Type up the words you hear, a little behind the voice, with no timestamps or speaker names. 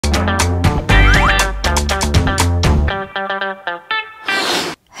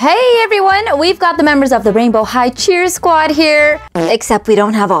Hey everyone, we've got the members of the Rainbow High Cheer Squad here, except we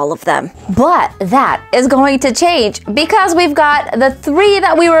don't have all of them. But that is going to change because we've got the 3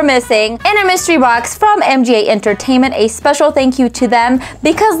 that we were missing in a mystery box from MGA Entertainment. A special thank you to them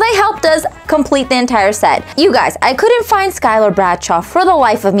because they helped us complete the entire set. You guys, I couldn't find Skyler Bradshaw for the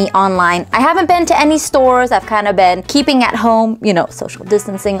life of me online. I haven't been to any stores. I've kind of been keeping at home, you know, social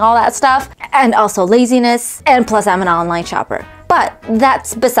distancing, all that stuff, and also laziness, and plus I'm an online shopper. But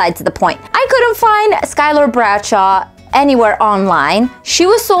that's besides the point. I couldn't find Skyler Bradshaw anywhere online. She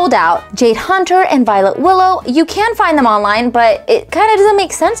was sold out. Jade Hunter and Violet Willow, you can find them online, but it kind of doesn't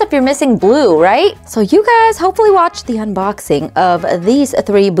make sense if you're missing blue, right? So you guys hopefully watched the unboxing of these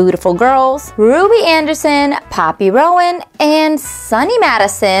 3 beautiful girls, Ruby Anderson, Poppy Rowan, and Sunny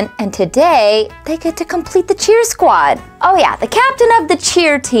Madison, and today they get to complete the cheer squad. Oh yeah, the captain of the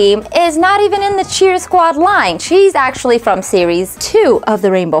cheer team is not even in the cheer squad line. She's actually from series 2 of the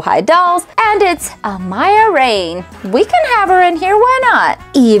Rainbow High Dolls, and it's Amaya Rain. We can have her in here, why not?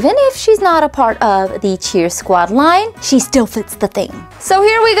 Even if she's not a part of the cheer squad line, she still fits the theme. So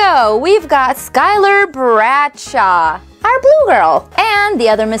here we go. We've got Skyler Bradshaw, our blue girl. And the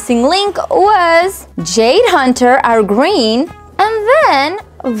other missing link was Jade Hunter, our green, and then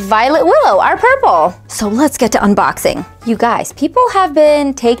Violet Willow, our purple. So let's get to unboxing. You guys, people have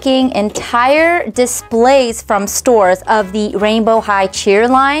been taking entire displays from stores of the Rainbow High Cheer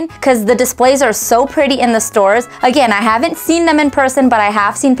line because the displays are so pretty in the stores. Again, I haven't seen them in person, but I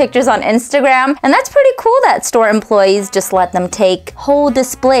have seen pictures on Instagram, and that's pretty cool that store employees just let them take whole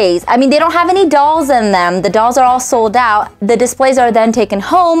displays. I mean, they don't have any dolls in them. The dolls are all sold out. The displays are then taken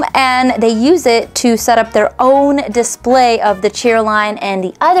home and they use it to set up their own display of the cheer line and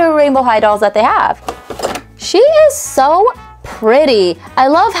the other Rainbow High dolls that they have. She is so pretty. I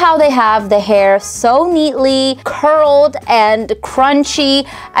love how they have the hair so neatly curled and crunchy.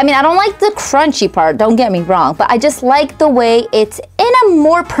 I mean, I don't like the crunchy part, don't get me wrong, but I just like the way it's in a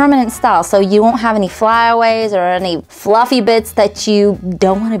more permanent style, so you won't have any flyaways or any fluffy bits that you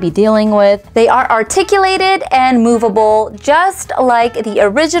don't want to be dealing with. They are articulated and movable, just like the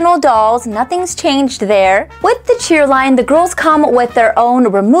original dolls. Nothing's changed there. With the cheer line, the girls come with their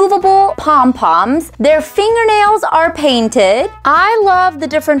own removable pom-poms. Their fingernails are painted. I love the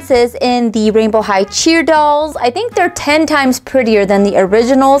differences in the Rainbow High Cheer dolls. I think they're 10 times prettier than the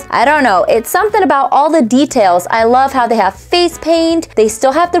originals. I don't know, it's something about all the details. I love how they have face paint, they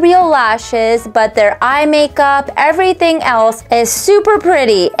still have the real lashes, but their eye makeup, everything else is super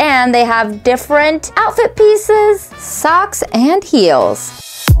pretty, and they have different outfit pieces, socks, and heels.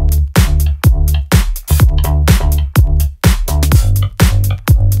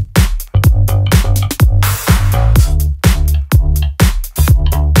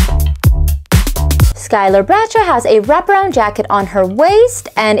 Skyler Bradshaw has a wraparound jacket on her waist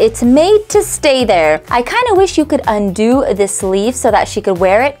and it's made to stay there. I kind of wish you could undo the sleeve so that she could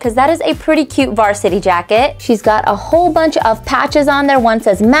wear it because that is a pretty cute varsity jacket. She's got a whole bunch of patches on there. One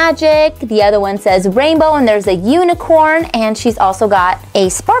says magic, the other one says rainbow, and there's a unicorn, and she's also got a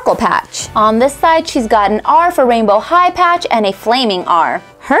sparkle patch. On this side, she's got an R for Rainbow High patch and a flaming R.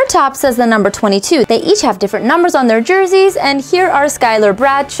 Her top says the number 22. They each have different numbers on their jerseys, and here are Skyler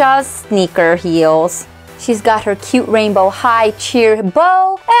Bradshaw's sneaker heels. She's got her cute Rainbow High Cheer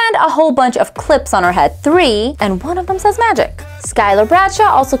bow and a whole bunch of clips on her head, 3, and one of them says magic. Skyler Bradshaw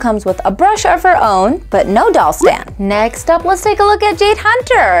also comes with a brush of her own, but no doll stand. Next up, let's take a look at Jade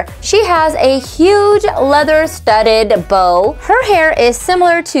Hunter. She has a huge leather-studded bow. Her hair is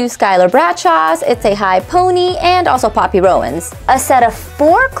similar to Skyler Bradshaw's. It's a high pony and also Poppy Rowan's. A set of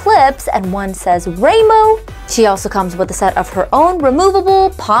 4 clips and one says rainbow. She also comes with a set of her own removable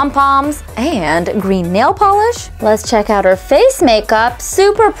pom-poms and green nail polish. Let's check out her face makeup.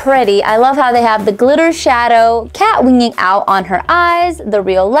 Super pretty. I love how they have the glitter shadow, cat winging out on her eyes, the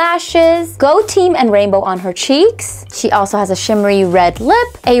real lashes, Go Team and rainbow on her cheeks. She also has a shimmery red lip,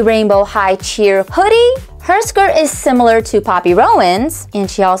 a Rainbow High Cheer hoodie. Her skirt is similar to Poppy Rowan's, and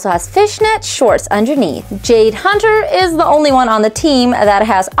she also has fishnet shorts underneath. Jade Hunter is the only one on the team that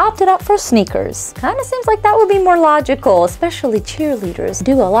has opted out for sneakers. Kinda seems like that would be more logical, especially cheerleaders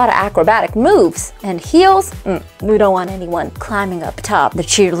do a lot of acrobatic moves. And heels? We don't want anyone climbing up top the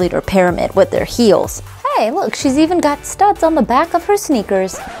cheerleader pyramid with their heels. Hey, look, she's even got studs on the back of her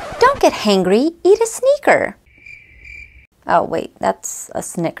sneakers. Don't get hangry, eat a sneaker. Oh wait, that's a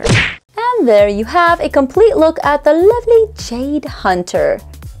Snicker. And there you have a complete look at the lovely Jade Hunter.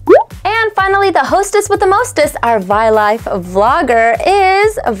 And And finally, the hostess with the mostest, our Vi-Life vlogger,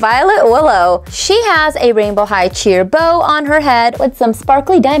 is Violet Willow. She has a rainbow high cheer bow on her head with some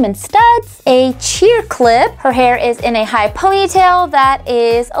sparkly diamond studs, a cheer clip. Her hair is in a high ponytail that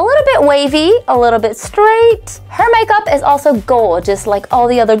is a little bit wavy, a little bit straight. Her makeup is also gold, just like all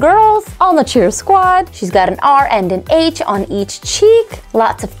the other girls on the cheer squad. She's got an R and an H on each cheek,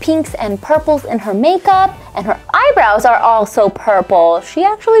 lots of pinks and purples in her makeup, and her eyebrows are also purple. She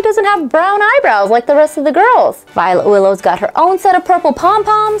actually doesn't have brown eyebrows like the rest of the girls. Violet Willow's got her own set of purple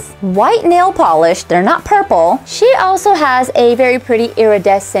pom-poms, white nail polish, they're not purple. She also has a very pretty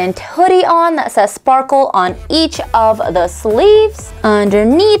iridescent hoodie on that says sparkle on each of the sleeves.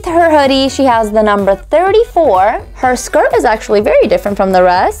 Underneath her hoodie, she has the number 34. Her skirt is actually very different from the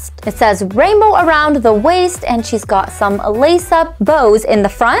rest. It says rainbow around the waist, and she's got some lace-up bows in the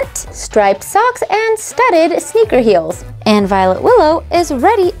front, striped socks, and studded sneaker heels. And Violet Willow is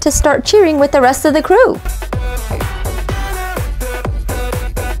ready to start cheering with the rest of the crew.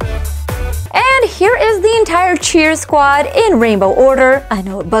 And here is the entire cheer squad in rainbow order. I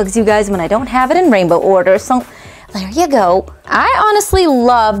know it bugs you guys when I don't have it in rainbow order, so there you go. I honestly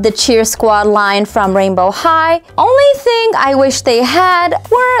love the cheer squad line from Rainbow High. Only thing I wish they had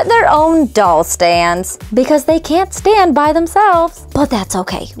were their own doll stands, because they can't stand by themselves. But that's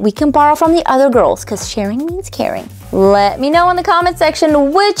okay. We can borrow from the other girls, because sharing means caring. Let me know in the comment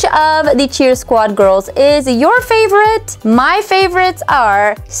section which of the cheer squad girls is your favorite. My favorites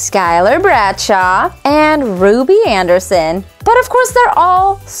are Skyler Bradshaw and Ruby Anderson. But of course, they're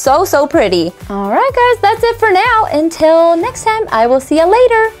all so pretty. All right, guys, that's it for now. Until next time, I will see you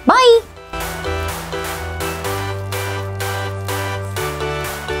later. Bye.